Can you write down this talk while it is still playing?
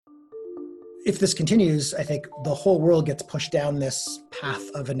if this continues, I think the whole world gets pushed down this path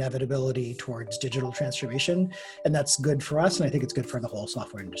of inevitability towards digital transformation. And that's good for us. And I think it's good for the whole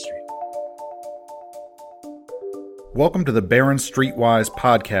software industry. Welcome to the Barron's Streetwise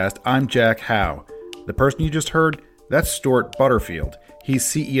podcast. I'm Jack Howe. The person you just heard, that's Stuart Butterfield. He's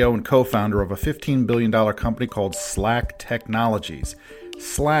CEO and co-founder of a $15 billion company called Slack Technologies.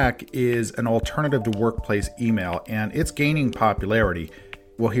 Slack is an alternative to workplace email, and it's gaining popularity.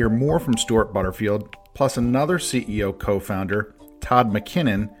 We'll hear more from Stuart Butterfield, plus another CEO co-founder, Todd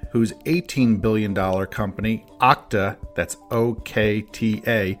McKinnon, whose $18 billion company, Okta, that's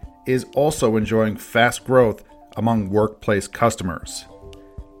O-K-T-A, is also enjoying fast growth among workplace customers.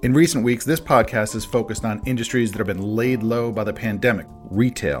 In recent weeks, this podcast is focused on industries that have been laid low by the pandemic: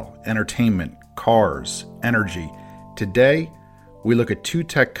 retail, entertainment, cars, energy. Today, we look at two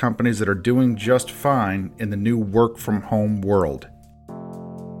tech companies that are doing just fine in the new work-from-home world.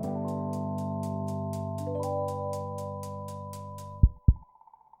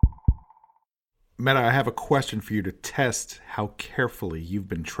 Meta, I have a question for you to test how carefully you've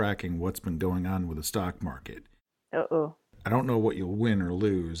been tracking what's been going on with the stock market. Uh-oh. I don't know what you'll win or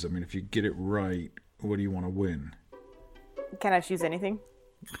lose. I mean, if you get it right, what do you want to win? Can I choose anything?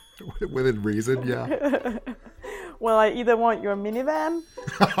 Within reason, yeah. Well, I either want your minivan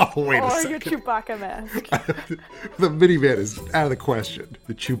or your Chewbacca mask. The minivan is out of the question.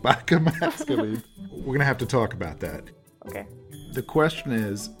 The Chewbacca mask, I mean, we're going to have to talk about that. Okay. The question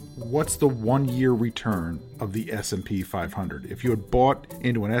is, what's the 1-year return of the S&P 500? If you had bought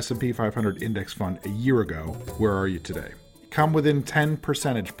into an S&P 500 index fund a year ago, where are you today? Come within 10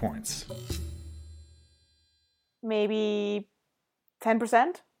 percentage points. Maybe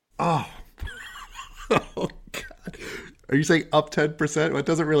 10%? Oh. Oh, God. Are you saying up 10%? Well, it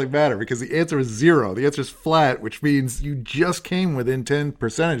doesn't really matter because the answer is 0. The answer is flat, which means you just came within 10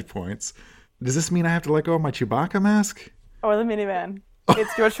 percentage points. Does this mean I have to let go of my Chewbacca mask? Or the minivan?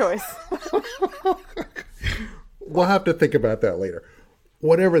 It's your choice. We'll have to think about that later.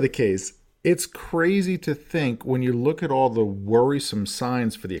 Whatever the case, it's crazy to think when you look at all the worrisome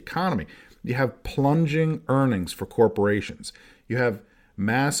signs for the economy. You have plunging earnings for corporations. You have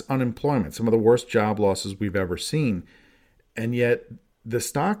mass unemployment, some of the worst job losses we've ever seen. And yet the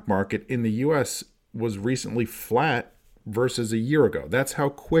stock market in the U.S. was recently flat versus a year ago. That's how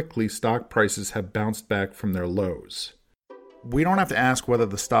quickly stock prices have bounced back from their lows. We don't have to ask whether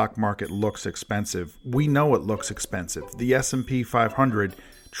the stock market looks expensive. We know it looks expensive. The S&P 500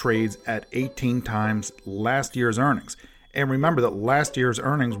 trades at 18 times last year's earnings. And remember that last year's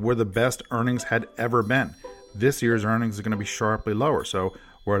earnings were the best earnings had ever been. This year's earnings are going to be sharply lower. So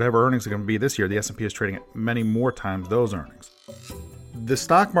whatever earnings are going to be this year, the S&P is trading at many more times those earnings. The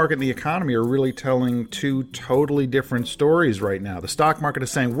stock market and the economy are really telling two totally different stories right now. The stock market is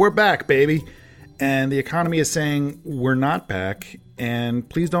saying, we're back, baby. And the economy is saying, we're not back, and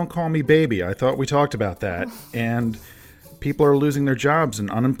please don't call me baby. I thought we talked about that. And people are losing their jobs,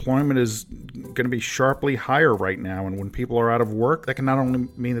 and unemployment is going to be sharply higher right now. And when people are out of work, that can not only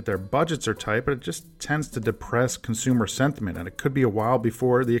mean that their budgets are tight, but it just tends to depress consumer sentiment. And it could be a while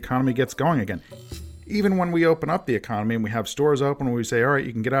before the economy gets going again. Even when we open up the economy and we have stores open, and we say, all right,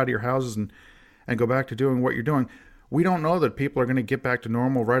 you can get out of your houses and go back to doing what you're doing, we don't know that people are going to get back to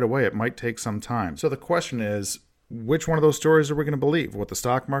normal right away. It might take some time. So the question is, which one of those stories are we going to believe? What the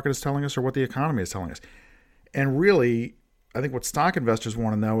stock market is telling us or what the economy is telling us? And really, I think what stock investors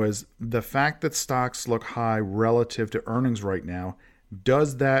want to know is the fact that stocks look high relative to earnings right now,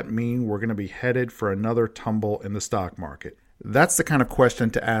 does that mean we're going to be headed for another tumble in the stock market? That's the kind of question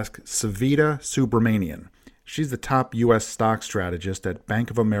to ask Savita Subramanian. She's the top U.S. stock strategist at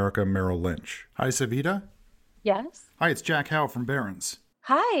Bank of America Merrill Lynch. Hi, Savita. Yes. Hi, it's Jack Howe from Barron's.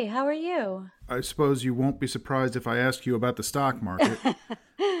 Hi, how are you? I suppose you won't be surprised if I ask you about the stock market.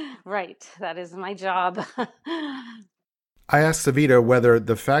 Right, that is my job. I asked Savita whether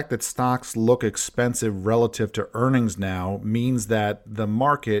the fact that stocks look expensive relative to earnings now means that the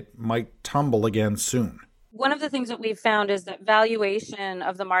market might tumble again soon. One of the things that we've found is that valuation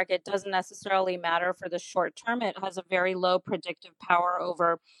of the market doesn't necessarily matter for the short term. It has a very low predictive power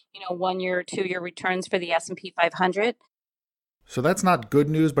over, 1 year, 2-year returns for the S&P 500. So that's not good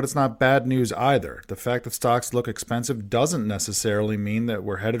news, but it's not bad news either. The fact that stocks look expensive doesn't necessarily mean that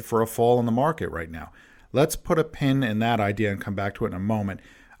we're headed for a fall in the market right now. Let's put a pin in that idea and come back to it in a moment.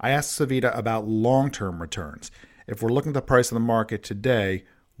 I asked Savita about long-term returns. If we're looking at the price of the market today,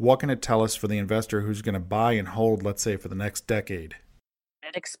 what can it tell us for the investor who's going to buy and hold, let's say, for the next decade?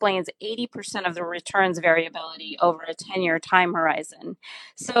 It explains 80% of the returns variability over a 10-year time horizon.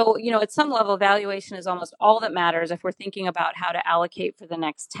 So, at some level, valuation is almost all that matters if we're thinking about how to allocate for the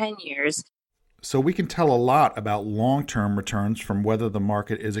next 10 years. So we can tell a lot about long-term returns from whether the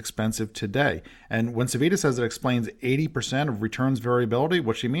market is expensive today. And when Savita says it explains 80% of returns variability,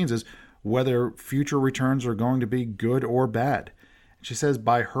 what she means is whether future returns are going to be good or bad. She says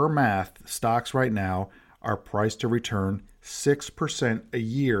by her math, stocks right now are priced to return 6% a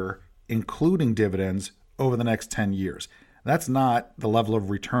year, including dividends, over the next 10 years. That's not the level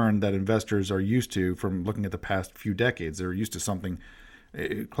of return that investors are used to from looking at the past few decades. They're used to something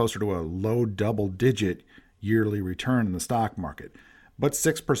closer to a low double-digit yearly return in the stock market. But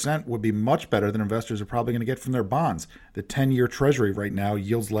 6% would be much better than investors are probably going to get from their bonds. The 10-year Treasury right now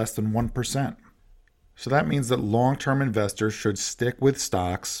yields less than 1%. So that means that long-term investors should stick with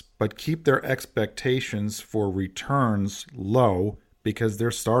stocks, but keep their expectations for returns low because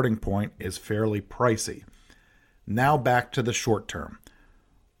their starting point is fairly pricey. Now back to the short term.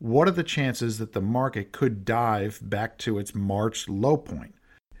 What are the chances that the market could dive back to its March low point?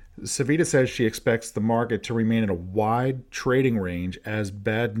 Savita says she expects the market to remain in a wide trading range as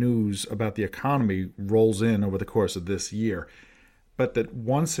bad news about the economy rolls in over the course of this year, but that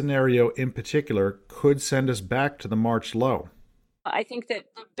one scenario in particular could send us back to the March low. I think that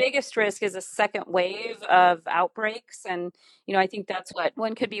the biggest risk is a second wave of outbreaks. And, I think that's what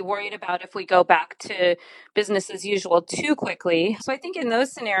one could be worried about if we go back to business as usual too quickly. So I think in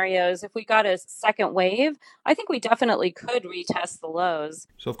those scenarios, if we got a second wave, I think we definitely could retest the lows.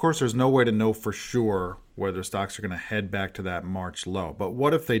 So, of course, there's no way to know for sure whether stocks are going to head back to that March low. But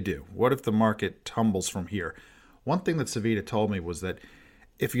what if they do? What if the market tumbles from here? One thing that Savita told me was that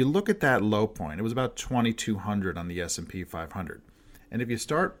if you look at that low point, it was about 2,200 on the S&P 500. And if you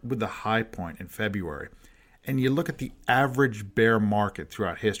start with the high point in February and you look at the average bear market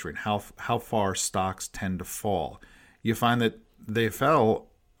throughout history and how far stocks tend to fall, you find that they fell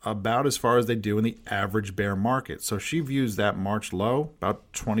about as far as they do in the average bear market. So she views that March low,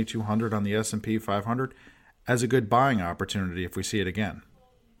 about 2,200 on the S&P 500, as a good buying opportunity if we see it again.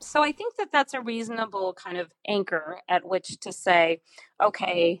 So I think that that's a reasonable kind of anchor at which to say,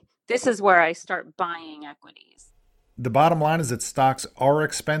 okay, this is where I start buying equities. The bottom line is that stocks are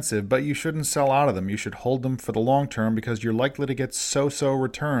expensive, but you shouldn't sell out of them. You should hold them for the long term because you're likely to get so-so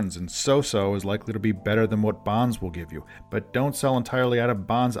returns, and so-so is likely to be better than what bonds will give you. But don't sell entirely out of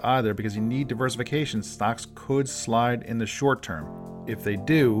bonds either because you need diversification. Stocks could slide in the short term. If they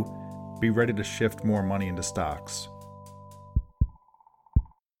do, be ready to shift more money into stocks.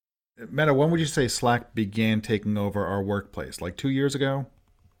 Meta, when would you say Slack began taking over our workplace? Like 2 years ago?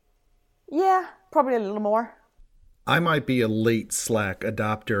 Yeah, probably a little more. I might be a late Slack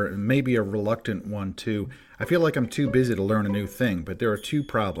adopter and maybe a reluctant one too. I feel like I'm too busy to learn a new thing, but there are two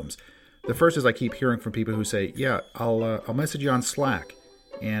problems. The first is I keep hearing from people who say, yeah, I'll message you on Slack.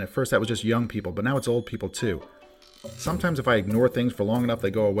 And at first that was just young people, but now it's old people too. Sometimes if I ignore things for long enough,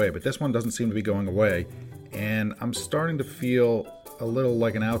 they go away, but this one doesn't seem to be going away. And I'm starting to feel a little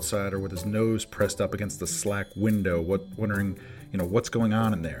like an outsider with his nose pressed up against the Slack window, wondering, what's going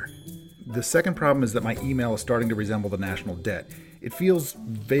on in there. The second problem is that my email is starting to resemble the national debt. It feels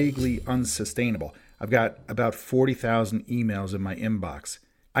vaguely unsustainable. I've got about 40,000 emails in my inbox.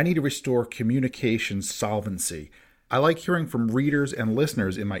 I need to restore communication solvency. I like hearing from readers and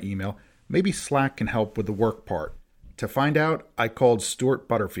listeners in my email. Maybe Slack can help with the work part. To find out, I called Stuart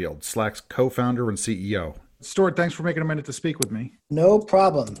Butterfield, Slack's co-founder and CEO. Stuart, thanks for making a minute to speak with me. No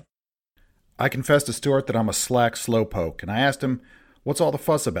problem. I confessed to Stuart that I'm a Slack slowpoke, and I asked him, what's all the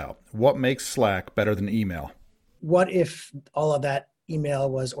fuss about? What makes Slack better than email? What if all of that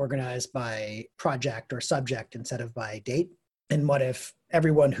email was organized by project or subject instead of by date? And what if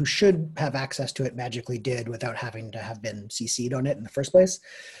everyone who should have access to it magically did without having to have been CC'd on it in the first place?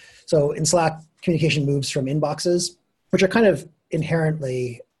 So in Slack, communication moves from inboxes, which are kind of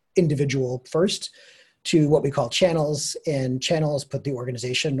inherently individual first, to what we call channels, and channels put the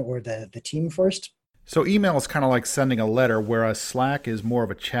organization or the team first. So email is kind of like sending a letter, whereas Slack is more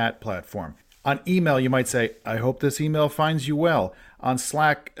of a chat platform. On email, you might say, I hope this email finds you well. On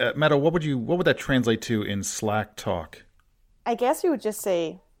Slack, Meta, what would that translate to in Slack talk? I guess you would just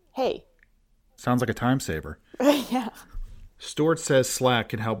say, hey. Sounds like a time saver. Yeah. Stuart says Slack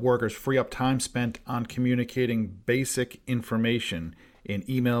can help workers free up time spent on communicating basic information in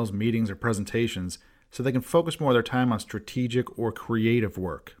emails, meetings, or presentations so they can focus more of their time on strategic or creative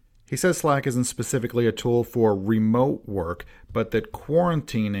work. He says Slack isn't specifically a tool for remote work, but that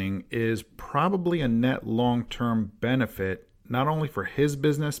quarantining is probably a net long-term benefit, not only for his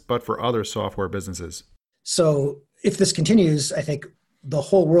business, but for other software businesses. So if this continues, I think the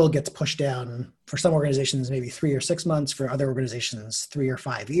whole world gets pushed down, for some organizations, maybe 3 or 6 months, for other organizations, 3 or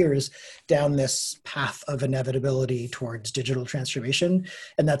 5 years, down this path of inevitability towards digital transformation.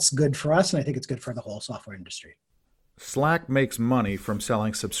 And that's good for us. And I think it's good for the whole software industry. Slack makes money from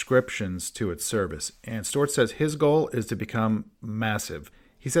selling subscriptions to its service. And Stewart says his goal is to become massive.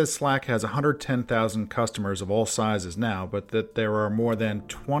 He says Slack has 110,000 customers of all sizes now, but that there are more than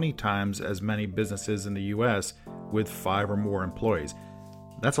 20 times as many businesses in the US with 5 or more employees.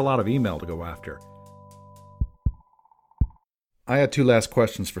 That's a lot of email to go after. I had 2 last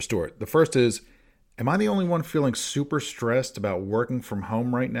questions for Stewart. The first is, am I the only one feeling super stressed about working from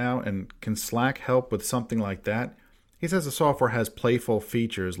home right now? And can Slack help with something like that? He says the software has playful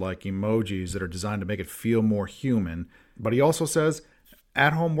features like emojis that are designed to make it feel more human. But he also says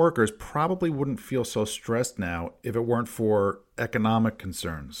at-home workers probably wouldn't feel so stressed now if it weren't for economic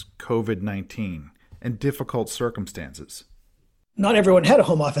concerns, COVID-19, and difficult circumstances. Not everyone had a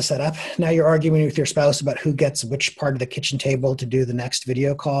home office set up. Now you're arguing with your spouse about who gets which part of the kitchen table to do the next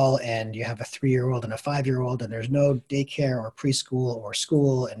video call, and you have a 3-year-old and a 5-year-old, and there's no daycare or preschool or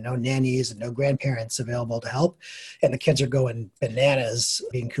school and no nannies and no grandparents available to help, and the kids are going bananas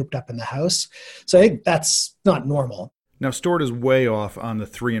being cooped up in the house. So I think that's not normal. Now, Stewart is way off on the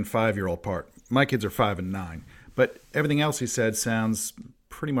 3 and 5-year-old part. My kids are 5 and 9, but everything else he said sounds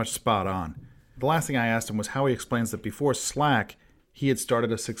pretty much spot on. The last thing I asked him was how he explains that before Slack, he had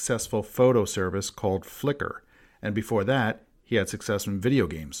started a successful photo service called Flickr, and before that, he had success in video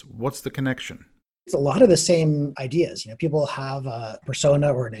games. What's the connection? It's a lot of the same ideas. People have a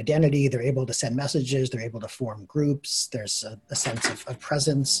persona or an identity. They're able to send messages. They're able to form groups. There's a sense of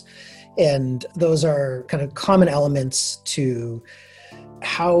presence. And those are kind of common elements to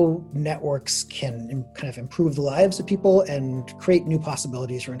how networks can kind of improve the lives of people and create new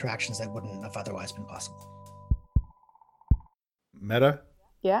possibilities for interactions that wouldn't have otherwise been possible. Meta?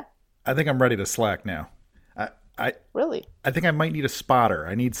 Yeah? I think I'm ready to Slack now. Really? I think I might need a spotter.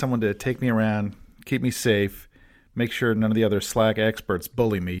 I need someone to take me around, keep me safe, make sure none of the other Slack experts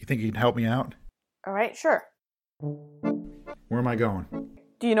bully me. You think you can help me out? All right, sure. Where am I going?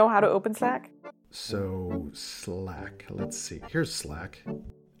 Do you know how to open Slack? So, Slack. Let's see. Here's Slack.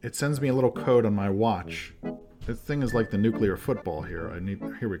 It sends me a little code on my watch. This thing is like the nuclear football here.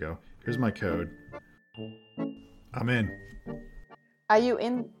 Here we go. Here's my code. I'm in. Are you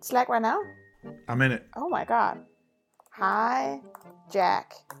in Slack right now? I'm in it. Oh my god. Hi,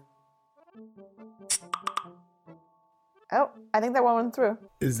 Jack. Oh, I think that one went through.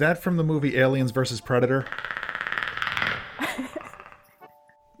 Is that from the movie Aliens vs. Predator?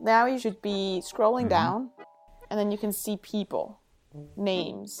 Now you should be scrolling down, and then you can see people,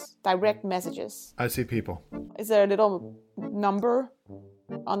 names, direct messages. I see people. Is there a little number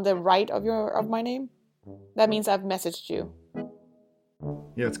on the right of my name? That means I've messaged you.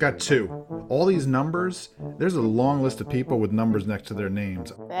 Yeah, it's got 2. All these numbers, there's a long list of people with numbers next to their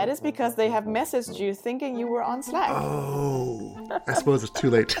names. That is because they have messaged you thinking you were on Slack. Oh, I suppose it's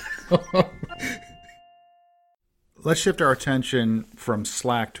too late. Let's shift our attention from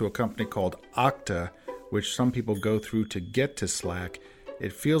Slack to a company called Okta, which some people go through to get to Slack.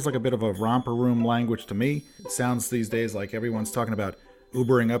 It feels like a bit of a romper room language to me. It sounds these days like everyone's talking about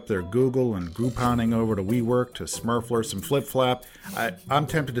Ubering up their Google and Grouponing over to WeWork to Smurfler some flip-flap. I'm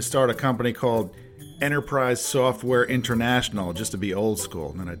tempted to start a company called Enterprise Software International just to be old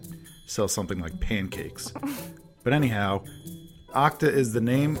school, and then I'd sell something like pancakes. But anyhow, Okta is the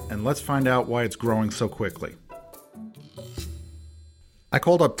name, and let's find out why it's growing so quickly. I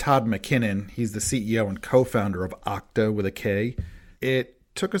called up Todd McKinnon. He's the CEO and co-founder of Okta with a K. It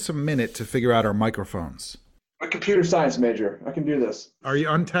took us a minute to figure out our microphones. I'm a computer science major. I can do this. Are you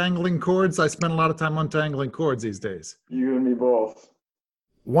untangling cords? I spend a lot of time untangling cords these days. You and me both.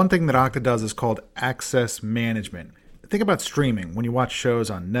 One thing that Okta does is called access management. Think about streaming. When you watch shows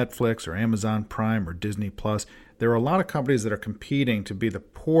on Netflix or Amazon Prime or Disney Plus, there are a lot of companies that are competing to be the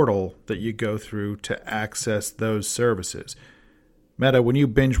portal that you go through to access those services. Meta, when you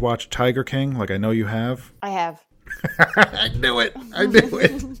binge watch Tiger King, like I know you have. I have. I knew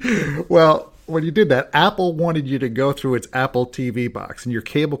it. Well, when you did that, Apple wanted you to go through its Apple TV box, and your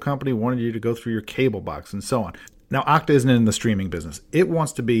cable company wanted you to go through your cable box, and so on. Now, Okta isn't in the streaming business. It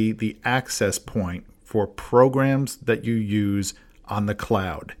wants to be the access point for programs that you use on the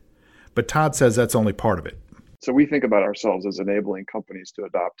cloud. But Todd says that's only part of it. So we think about ourselves as enabling companies to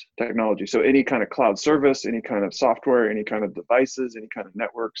adopt technology. So any kind of cloud service, any kind of software, any kind of devices, any kind of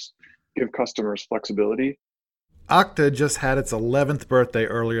networks, give customers flexibility. Okta just had its 11th birthday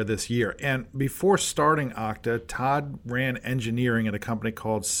earlier this year. And before starting Okta, Todd ran engineering at a company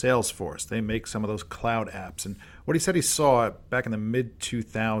called Salesforce. They make some of those cloud apps. And what he said he saw back in the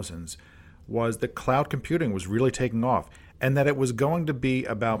mid-2000s was that cloud computing was really taking off and that it was going to be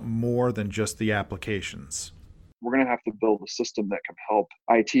about more than just the applications. We're going to have to build a system that can help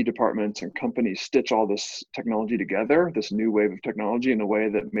IT departments and companies stitch all this technology together, this new wave of technology, in a way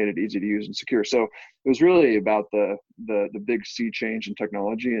that made it easy to use and secure. So it was really about the big sea change in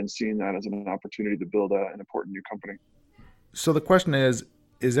technology and seeing that as an opportunity to build an important new company. So the question is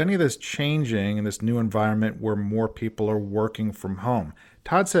any of this changing in this new environment where more people are working from home?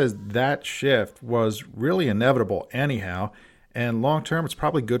 Todd says that shift was really inevitable anyhow, and long term, it's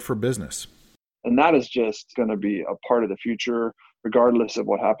probably good for business. And that is just going to be a part of the future, regardless of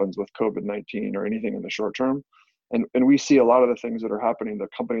what happens with COVID-19 or anything in the short term. And we see a lot of the things that are happening that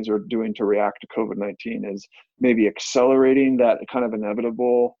companies are doing to react to COVID-19 is maybe accelerating that kind of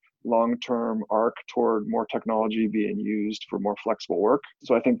inevitable long-term arc toward more technology being used for more flexible work.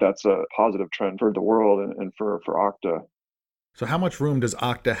 So I think that's a positive trend for the world and for Okta. So how much room does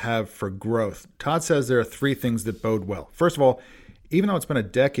Okta have for growth? Todd says there are three things that bode well. First of all, even though it's been a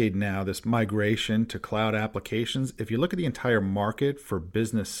decade now, this migration to cloud applications, if you look at the entire market for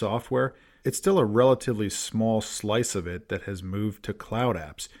business software, it's still a relatively small slice of it that has moved to cloud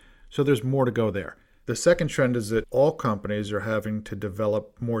apps. So there's more to go there. The second trend is that all companies are having to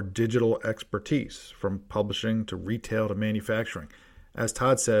develop more digital expertise, from publishing to retail to manufacturing. As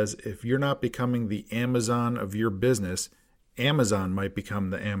Todd says, if you're not becoming the Amazon of your business, Amazon might become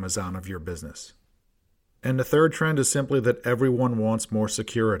the Amazon of your business. And the third trend is simply that everyone wants more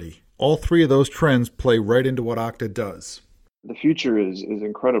security. All three of those trends play right into what Okta does. The future is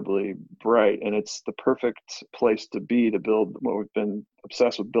incredibly bright, and it's the perfect place to be to build what we've been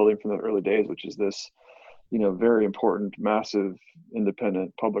obsessed with building from the early days, which is this, very important, massive,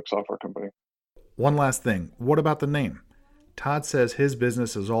 independent public software company. One last thing. What about the name? Todd says his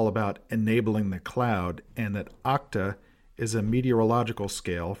business is all about enabling the cloud, and that Okta is a meteorological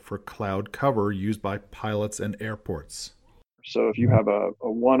scale for cloud cover used by pilots and airports. So if you have a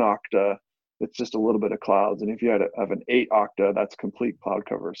 1 Okta, it's just a little bit of clouds. And if you have an 8 Okta, that's complete cloud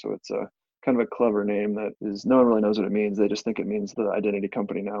cover. So it's a kind of a clever name that is, no one really knows what it means. They just think it means the identity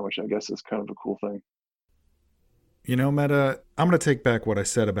company now, which I guess is kind of a cool thing. Meta, I'm going to take back what I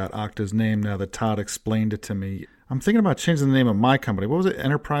said about Okta's name now that Todd explained it to me. I'm thinking about changing the name of my company. What was it?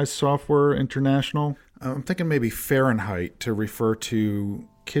 Enterprise Software International? I'm thinking maybe Fahrenheit to refer to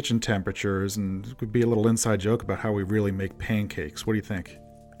kitchen temperatures, and it could be a little inside joke about how we really make pancakes. What do you think?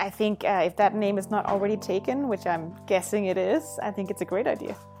 I think if that name is not already taken, which I'm guessing it is, I think it's a great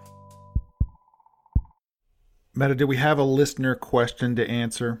idea. Meta, do we have a listener question to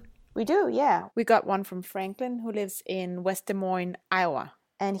answer? We do, yeah. We got one from Franklin, who lives in West Des Moines, Iowa.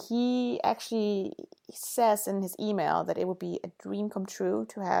 And he actually says in his email that it would be a dream come true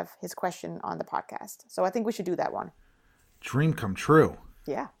to have his question on the podcast. So I think we should do that one. Dream come true?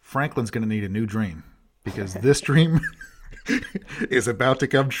 Yeah. Franklin's going to need a new dream because this dream is about to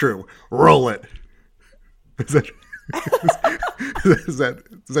come true. Roll it. Is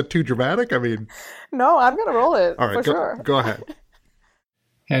that too dramatic? I mean... No, I'm going to roll it. All right, sure. Go ahead.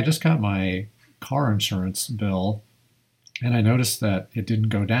 Hey, I just got my car insurance bill, and I noticed that it didn't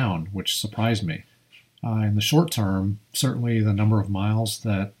go down, which surprised me. In the short term, certainly the number of miles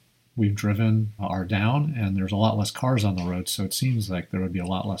that we've driven are down, and there's a lot less cars on the road, so it seems like there would be a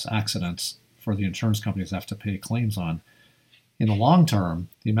lot less accidents for the insurance companies to have to pay claims on. In the long term,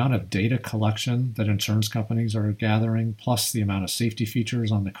 the amount of data collection that insurance companies are gathering, plus the amount of safety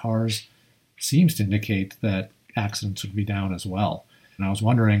features on the cars, seems to indicate that accidents would be down as well. And I was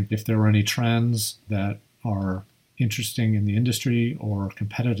wondering if there were any trends that are interesting in the industry or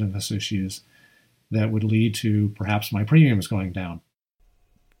competitiveness issues that would lead to perhaps my premiums going down.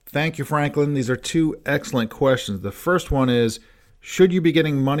 Thank you, Franklin. These are two excellent questions. The first one is, should you be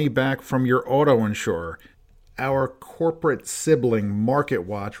getting money back from your auto insurer? Our corporate sibling,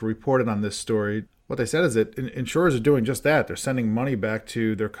 MarketWatch, reported on this story. What they said is that insurers are doing just that. They're sending money back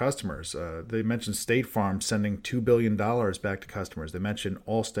to their customers. They mentioned State Farm sending $2 billion back to customers. They mentioned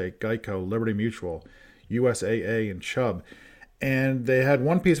Allstate, Geico, Liberty Mutual, USAA, and Chubb. And they had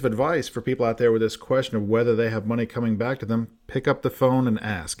one piece of advice for people out there with this question of whether they have money coming back to them. Pick up the phone and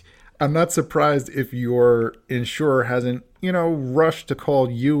ask. I'm not surprised if your insurer hasn't, rushed to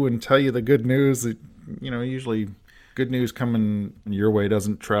call you and tell you the good news. Usually good news coming your way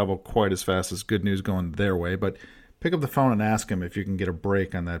doesn't travel quite as fast as good news going their way. But pick up the phone and ask them if you can get a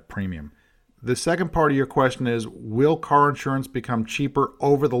break on that premium. The second part of your question is, will car insurance become cheaper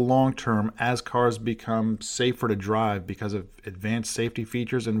over the long term as cars become safer to drive because of advanced safety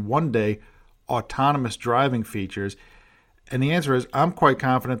features and one day autonomous driving features? And the answer is, I'm quite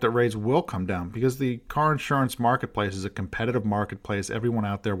confident that rates will come down because the car insurance marketplace is a competitive marketplace. Everyone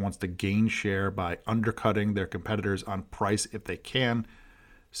out there wants to gain share by undercutting their competitors on price if they can.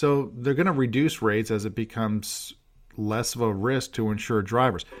 So they're going to reduce rates as it becomes less of a risk to insure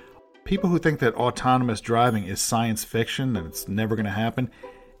drivers. People who think that autonomous driving is science fiction and it's never going to happen,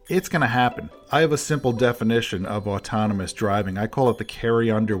 it's going to happen. I have a simple definition of autonomous driving. I call it the Carrie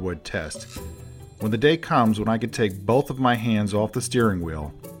Underwood test. When the day comes when I can take both of my hands off the steering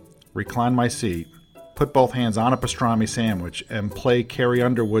wheel, recline my seat, put both hands on a pastrami sandwich, and play Carrie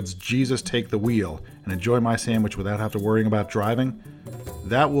Underwood's Jesus Take the Wheel and enjoy my sandwich without having to worry about driving,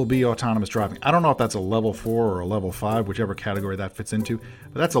 that will be autonomous driving. I don't know if that's a level 4 or a level 5, whichever category that fits into,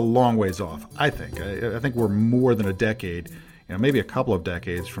 but that's a long ways off, I think. I think we're more than a decade, maybe a couple of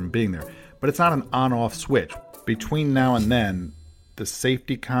decades from being there. But it's not an on-off switch. Between now and then, the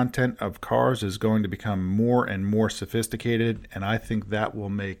safety content of cars is going to become more and more sophisticated, and I think that will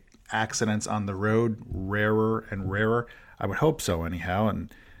make accidents on the road rarer and rarer. I would hope so anyhow,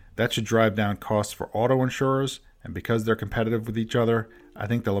 and that should drive down costs for auto insurers, and because they're competitive with each other, I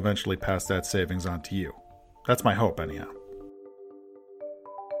think they'll eventually pass that savings on to you. That's my hope anyhow.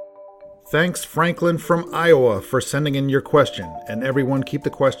 Thanks, Franklin from Iowa, for sending in your question, and everyone keep the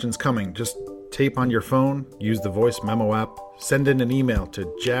questions coming. Just tape on your phone, use the voice memo app, send in an email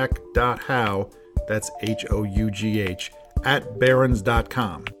to jack.how, that's H-O-U-G-H,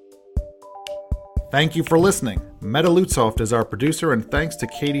 @barons.com. Thank you for listening. Meta Lutsoft is our producer, and thanks to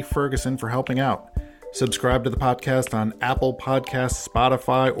Katie Ferguson for helping out. Subscribe to the podcast on Apple Podcasts,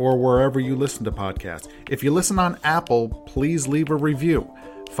 Spotify, or wherever you listen to podcasts. If you listen on Apple, please leave a review.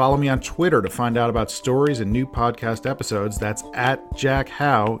 Follow me on Twitter to find out about stories and new podcast episodes. That's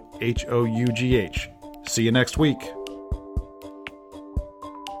 @JackHough, H-O-U-G-H. See you next week.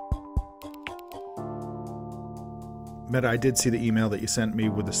 Meta, I did see the email that you sent me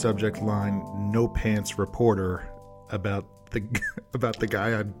with the subject line "No Pants Reporter" about the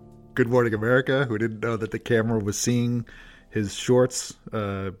guy on Good Morning America who didn't know that the camera was seeing his shorts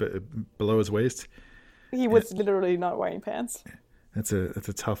below his waist. He was literally not wearing pants. That's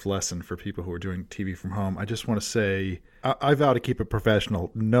a tough lesson for people who are doing TV from home. I just want to say, I vow to keep it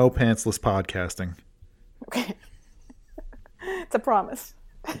professional. No pantsless podcasting. Okay. It's a promise.